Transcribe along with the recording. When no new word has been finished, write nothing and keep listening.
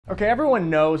Okay, everyone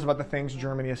knows about the things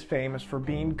Germany is famous for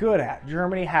being good at.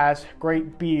 Germany has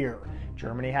great beer.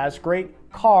 Germany has great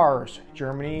cars.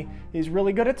 Germany is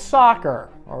really good at soccer,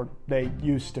 or they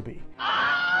used to be.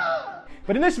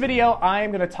 But in this video, I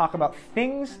am going to talk about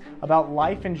things about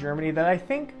life in Germany that I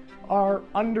think are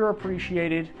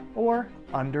underappreciated or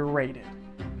underrated.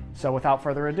 So without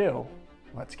further ado,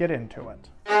 let's get into it.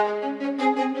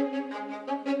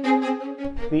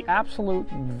 The absolute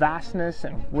vastness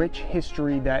and rich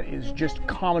history that is just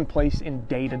commonplace in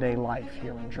day-to-day life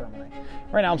here in Germany.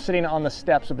 Right now I'm sitting on the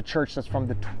steps of a church that's from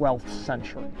the 12th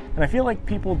century. And I feel like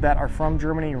people that are from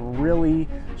Germany really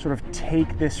sort of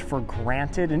take this for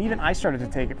granted. And even I started to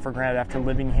take it for granted after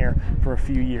living here for a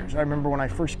few years. I remember when I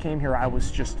first came here, I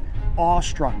was just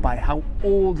awestruck by how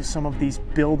old some of these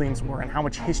buildings were and how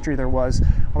much history there was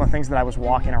on the things that I was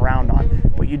walking around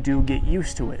on. But you do get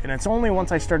used to it. And it's only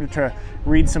once I started to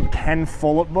read some Ken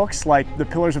Follett books like The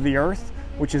Pillars of the Earth,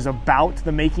 which is about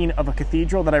the making of a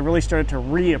cathedral, that I really started to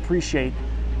reappreciate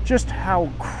just how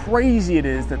crazy it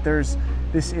is that there's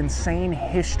this insane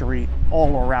history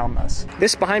all around us.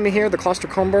 This behind me here, the Kloster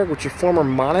Kronberg, which is a former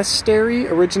monastery,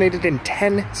 originated in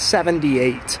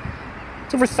 1078. It's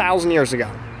over 1,000 years ago.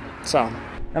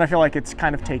 And I feel like it's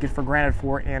kind of taken for granted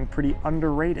for and pretty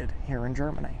underrated here in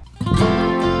Germany.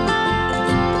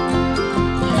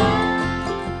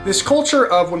 This culture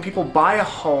of when people buy a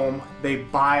home, they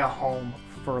buy a home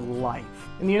for life.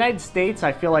 In the United States,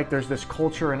 I feel like there's this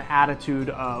culture and attitude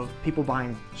of people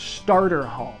buying starter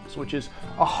homes, which is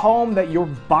a home that you're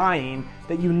buying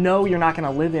that you know you're not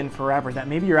going to live in forever, that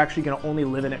maybe you're actually going to only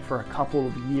live in it for a couple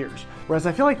of years. Whereas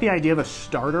I feel like the idea of a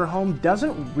starter home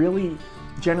doesn't really,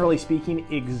 generally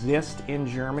speaking, exist in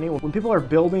Germany. When people are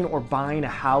building or buying a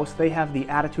house, they have the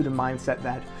attitude and mindset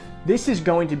that this is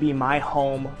going to be my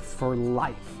home for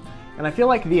life. And I feel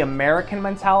like the American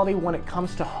mentality when it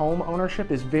comes to home ownership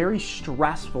is very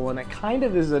stressful, and it kind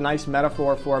of is a nice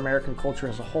metaphor for American culture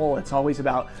as a whole. It's always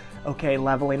about, okay,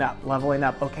 leveling up,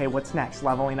 okay, what's next,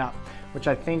 leveling up, which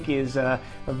I think is a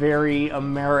very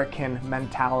American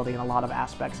mentality in a lot of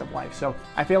aspects of life. So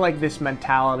I feel like this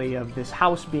mentality of this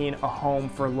house being a home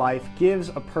for life gives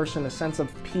a person a sense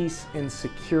of peace and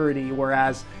security,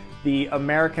 whereas the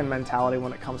American mentality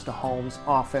when it comes to homes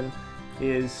often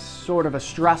is sort of a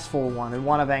stressful one and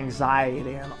one of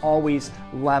anxiety and always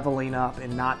leveling up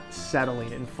and not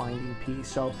settling and finding peace.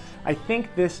 So I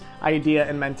think this idea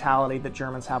and mentality that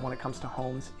Germans have when it comes to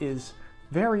homes is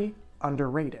very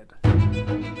underrated.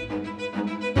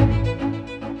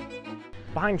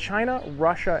 Behind China,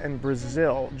 Russia, and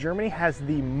Brazil, Germany has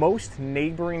the most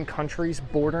neighboring countries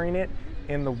bordering it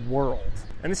in the world.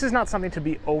 And this is not something to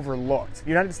be overlooked. The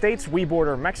United States, we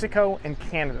border Mexico and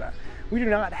Canada. We do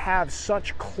not have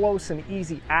such close and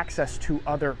easy access to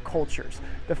other cultures.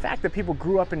 The fact that people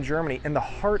grew up in Germany, in the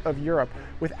heart of Europe,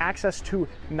 with access to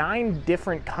 9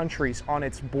 different countries on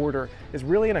its border is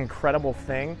really an incredible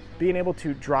thing. Being able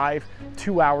to drive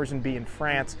 2 hours and be in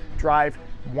France, drive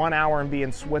 1 hour and be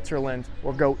in Switzerland,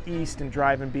 or go east and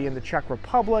drive and be in the Czech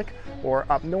Republic, or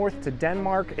up north to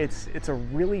Denmark, it's a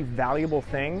really valuable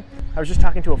thing. I was just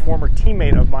talking to a former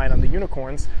teammate of mine on the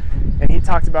Unicorns, and he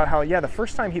talked about how, yeah, the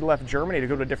first time he left Germany to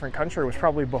go to a different country was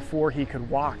probably before he could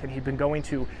walk, and he'd been going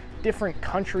to different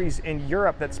countries in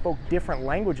Europe that spoke different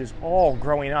languages all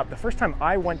growing up. The first time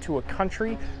I went to a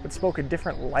country that spoke a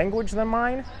different language than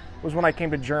mine was when I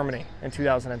came to Germany in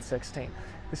 2016.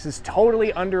 This is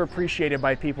totally underappreciated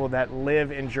by people that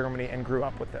live in Germany and grew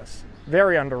up with this.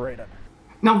 Very underrated.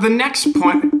 Now the next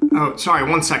point, oh, sorry,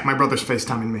 one sec, my brother's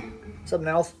FaceTiming me. What's up,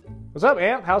 Nalf? What's up,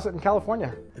 Ant? How's it in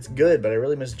California? It's good, but I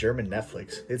really miss German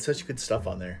Netflix. It's such good stuff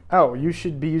on there. Oh, you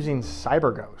should be using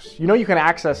CyberGhost. You know you can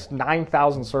access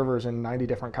 9,000 servers in 90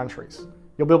 different countries.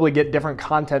 You'll be able to get different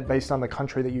content based on the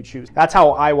country that you choose. That's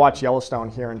how I watch Yellowstone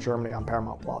here in Germany on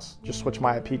Paramount Plus. Just switch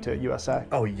my IP to USA.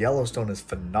 Oh, Yellowstone is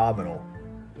phenomenal.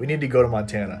 We need to go to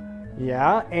Montana.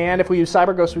 Yeah, and if we use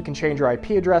CyberGhost, we can change your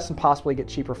IP address and possibly get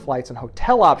cheaper flights and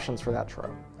hotel options for that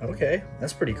trip. Okay,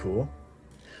 that's pretty cool.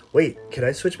 Wait, could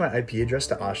I switch my IP address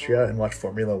to Austria and watch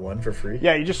Formula 1 for free?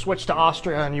 Yeah, you just switch to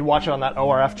Austria and you watch it on that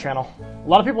ORF channel. A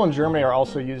lot of people in Germany are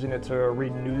also using it to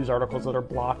read news articles that are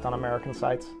blocked on American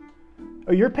sites.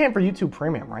 Oh, you're paying for YouTube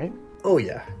Premium, right? Oh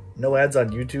yeah, no ads on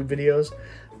YouTube videos.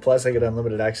 Plus I get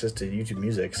unlimited access to YouTube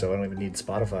Music, so I don't even need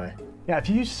Spotify. Yeah, if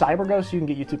you use CyberGhost, you can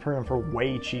get YouTube Premium for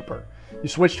way cheaper. You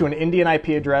switch to an Indian IP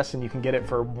address and you can get it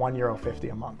for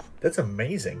 €1.50 a month. That's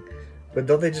amazing. But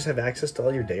don't they just have access to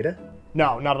all your data?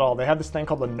 No, not at all. They have this thing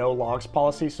called the no logs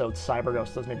policy, so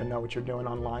CyberGhost doesn't even know what you're doing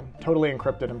online. Totally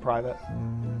encrypted and private.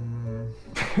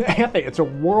 Anthony, it's a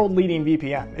world-leading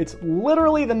VPN. It's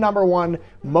literally the #1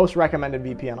 most recommended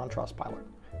VPN on Trustpilot.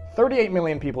 38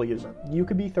 million people use it. You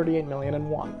could be 38 million and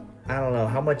one. I don't know.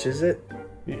 How much is it?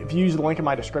 If you use the link in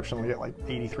my description, you'll get like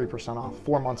 83% off.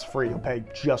 4 months free. You'll pay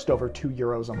just over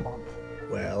 €2 a month.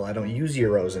 Well, I don't use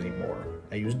euros anymore.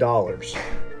 I use dollars.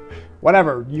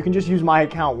 Whatever, you can just use my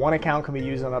account. One account can be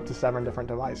used on up to 7 different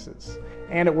devices.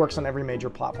 And it works on every major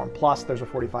platform. Plus, there's a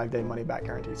 45-day money-back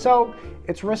guarantee. So,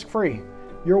 it's risk-free.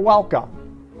 You're welcome.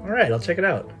 All right, I'll check it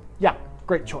out. Yeah,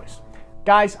 great choice.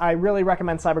 Guys, I really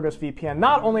recommend CyberGhost VPN.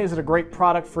 Not only is it a great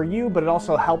product for you, but it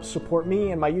also helps support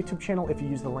me and my YouTube channel if you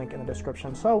use the link in the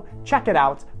description. So, check it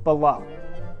out below.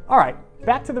 All right,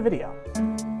 back to the video.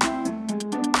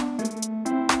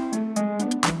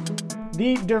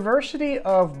 The diversity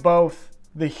of both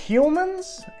the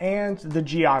humans and the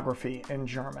geography in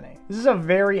Germany. This is a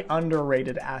very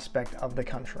underrated aspect of the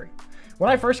country. When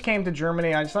I first came to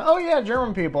Germany, I just thought, oh yeah,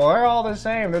 German people, they're all the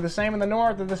same. They're the same in the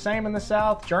north, they're the same in the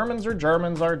south. Germans are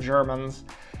Germans are Germans.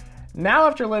 Now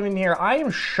after living here, I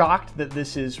am shocked that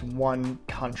this is one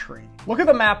country. Look at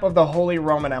the map of the Holy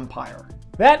Roman Empire.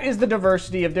 That is the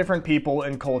diversity of different people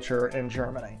and culture in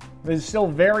Germany. It is still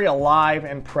very alive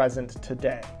and present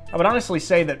today. I would honestly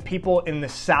say that people in the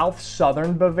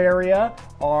southern Bavaria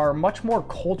are much more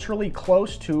culturally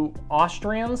close to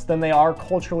Austrians than they are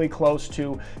culturally close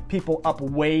to people up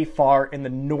way far in the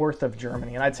north of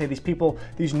Germany. And I'd say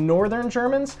these northern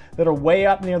Germans that are way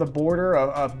up near the border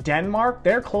of Denmark,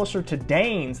 they're closer to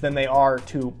Danes than they are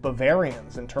to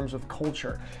Bavarians in terms of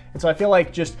culture. And so I feel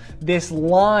like just this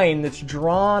line that's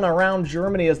drawn around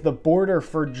Germany as the border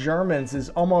for Germans is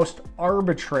almost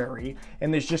arbitrary,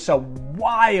 and there's just a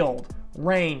wild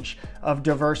range of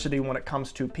diversity when it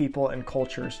comes to people and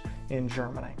cultures in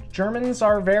Germany. Germans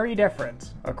are very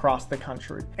different across the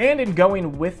country. And in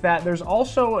going with that, there's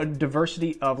also a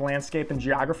diversity of landscape and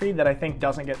geography that I think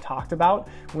doesn't get talked about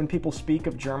when people speak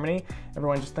of Germany.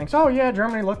 Everyone just thinks, oh yeah,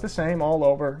 Germany looked the same all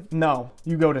over. No,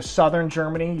 you go to southern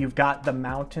Germany, you've got the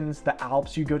mountains, the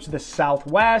Alps. You go to the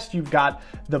southwest, you've got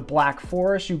the Black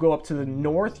Forest. You go up to the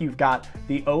north, you've got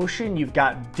the ocean, you've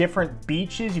got different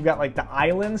beaches, you've got like the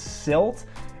islands, Silt.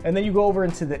 And then you go over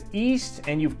into the east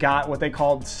and you've got what they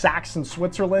called Saxon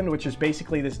Switzerland, which is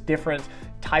basically this different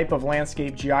type of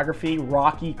landscape geography,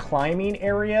 rocky climbing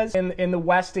areas. In the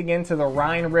west again to the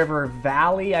Rhine River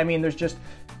Valley. I mean, there's just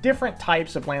different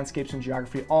types of landscapes and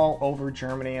geography all over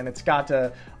Germany, and it's got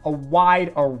a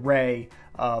wide array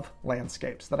of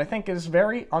landscapes that I think is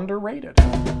very underrated.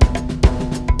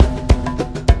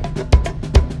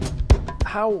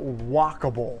 How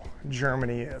walkable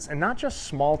Germany is, and not just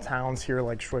small towns here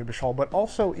like Schwäbisch Hall, but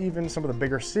also even some of the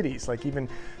bigger cities, like even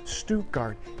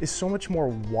Stuttgart is so much more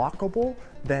walkable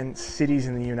than cities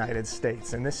in the United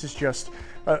States. And this is just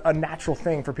a natural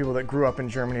thing for people that grew up in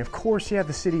Germany. Of course, yeah,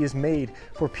 the city is made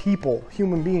for people,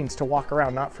 human beings, to walk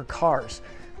around, not for cars.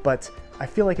 But I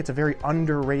feel like it's a very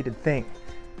underrated thing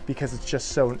because it's just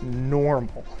so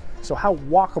normal. So how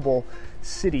walkable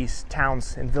cities,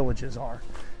 towns, and villages are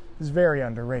is very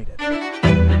underrated.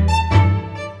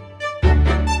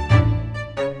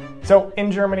 So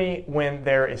in Germany, when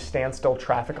there is standstill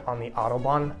traffic on the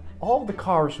Autobahn, all of the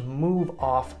cars move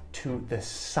off to the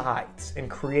sides and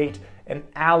create an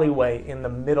alleyway in the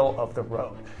middle of the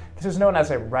road. This is known as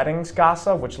a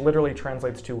Rettungsgasse, which literally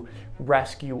translates to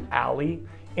rescue alley.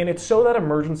 And it's so that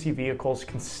emergency vehicles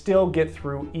can still get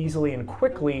through easily and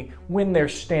quickly when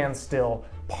there's standstill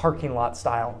parking lot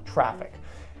style traffic.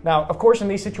 Now, of course, in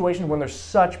these situations when there's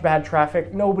such bad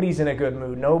traffic, nobody's in a good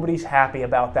mood. Nobody's happy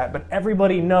about that. But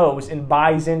everybody knows and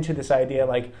buys into this idea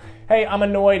like, hey, I'm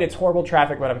annoyed, it's horrible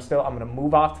traffic, but I'm going to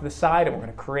move off to the side and we're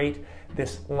going to create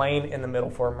this lane in the middle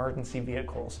for emergency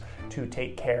vehicles to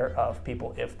take care of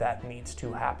people if that needs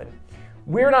to happen.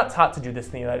 We're not taught to do this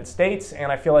in the United States,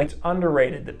 and I feel like it's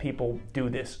underrated that people do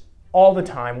this all the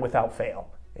time without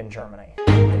fail in Germany.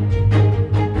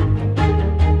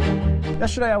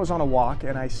 Yesterday I was on a walk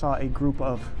and I saw a group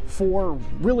of 4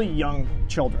 really young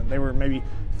children. They were maybe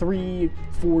 3,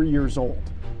 4 years old.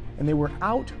 And they were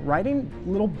out riding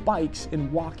little bikes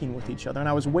and walking with each other. And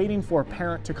I was waiting for a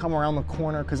parent to come around the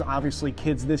corner because obviously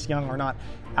kids this young are not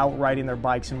out riding their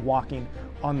bikes and walking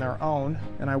on their own.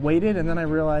 And I waited and then I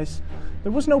realized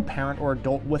there was no parent or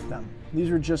adult with them. These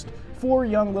were just 4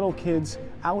 young little kids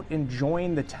out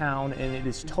enjoying the town, and it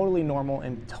is totally normal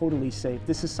and totally safe.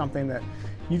 This is something that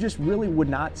you just really would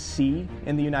not see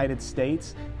in the United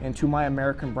States, and to my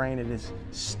American brain it is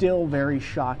still very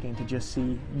shocking to just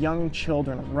see young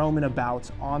children roaming about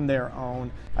on their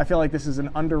own. I feel like this is an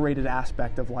underrated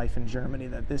aspect of life in Germany,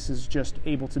 that this is just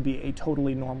able to be a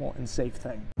totally normal and safe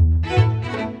thing.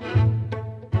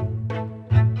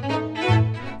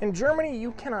 In Germany,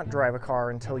 you cannot drive a car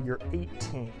until you're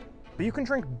 18. but you can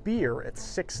drink beer at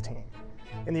 16.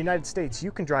 In the United States,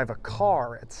 you can drive a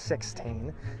car at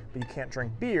 16, but you can't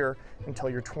drink beer until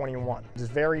you're 21. It's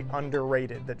very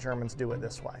underrated that Germans do it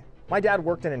this way. My dad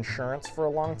worked in insurance for a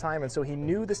long time, and so he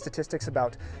knew the statistics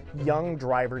about young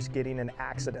drivers getting in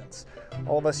accidents.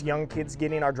 All of us young kids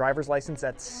getting our driver's license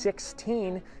at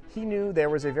 16, he knew there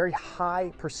was a very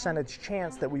high percentage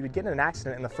chance that we would get in an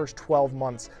accident in the first 12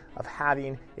 months of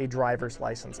having a driver's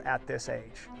license at this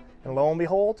age. And lo and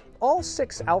behold, all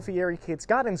 6 Alfieri kids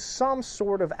got in some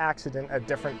sort of accident at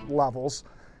different levels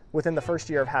within the first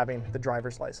year of having the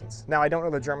driver's license. Now, I don't know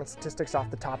the German statistics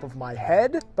off the top of my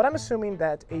head, but I'm assuming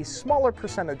that a smaller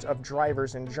percentage of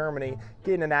drivers in Germany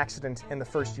get in an accident in the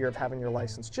first year of having your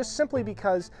license, just simply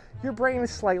because your brain is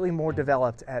slightly more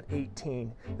developed at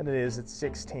 18 than it is at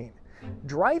 16.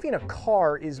 Driving a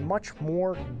car is much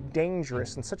more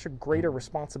dangerous and such a greater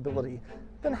responsibility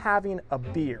than having a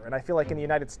beer. And I feel like in the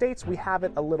United States, we have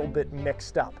it a little bit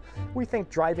mixed up. We think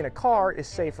driving a car is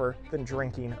safer than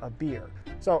drinking a beer.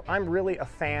 So I'm really a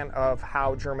fan of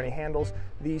how Germany handles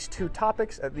these two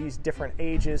topics at these different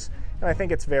ages, and I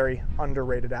think it's a very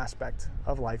underrated aspect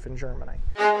of life in Germany.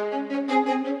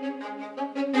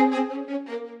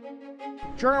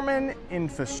 German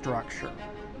infrastructure.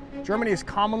 Germany is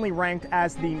commonly ranked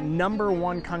as the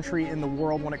 #1 country in the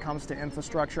world when it comes to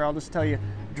infrastructure. I'll just tell you,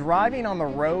 driving on the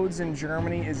roads in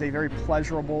Germany is a very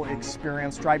pleasurable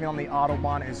experience. Driving on the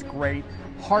Autobahn is great.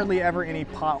 Hardly ever any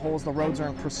potholes. The roads are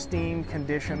in pristine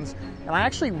conditions. And I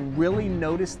actually really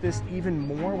noticed this even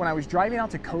more when I was driving out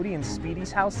to Cody and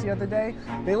Speedy's house the other day.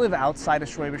 They live outside of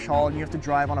Schwäbisch Hall, and you have to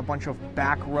drive on a bunch of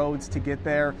back roads to get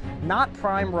there. Not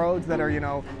prime roads that are,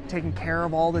 taken care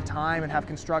of all the time and have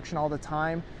construction all the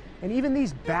time. And even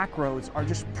these back roads are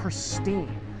just pristine.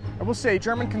 I will say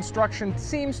German construction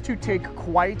seems to take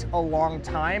quite a long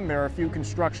time. There are a few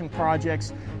construction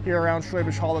projects here around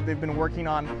Schwäbisch Hall that they've been working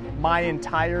on my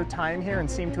entire time here and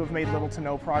seem to have made little to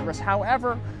no progress.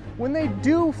 However, when they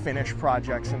do finish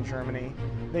projects in Germany,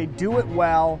 they do it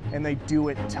well and they do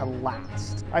it to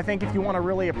last. I think if you want to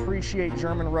really appreciate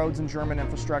German roads and German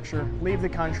infrastructure, leave the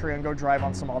country and go drive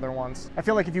on some other ones. I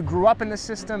feel like if you grew up in this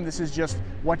system, this is just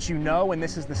what you know and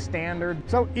this is the standard.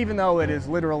 So even though it is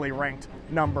literally ranked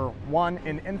 #1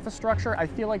 in infrastructure, I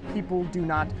feel like people do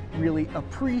not really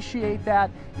appreciate that.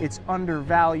 It's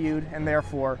undervalued, and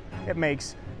therefore it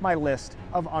makes my list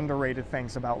of underrated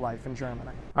things about life in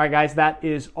Germany. All right, guys, that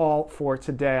is all for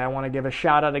today. I want to give a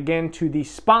shout out again to the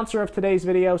sponsor of today's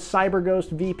video,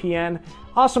 CyberGhost VPN.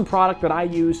 Awesome product that I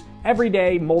use every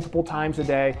day, multiple times a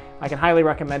day. I can highly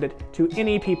recommend it to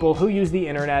any people who use the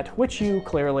internet, which you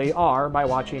clearly are by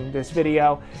watching this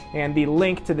video. And the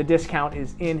link to the discount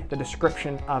is in the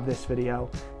description of this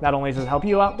video. Not only does it help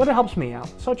you out, but it helps me out,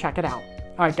 so check it out.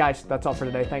 All right, guys, that's all for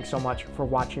today. Thanks so much for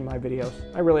watching my videos.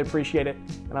 I really appreciate it,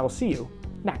 and I will see you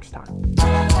next time.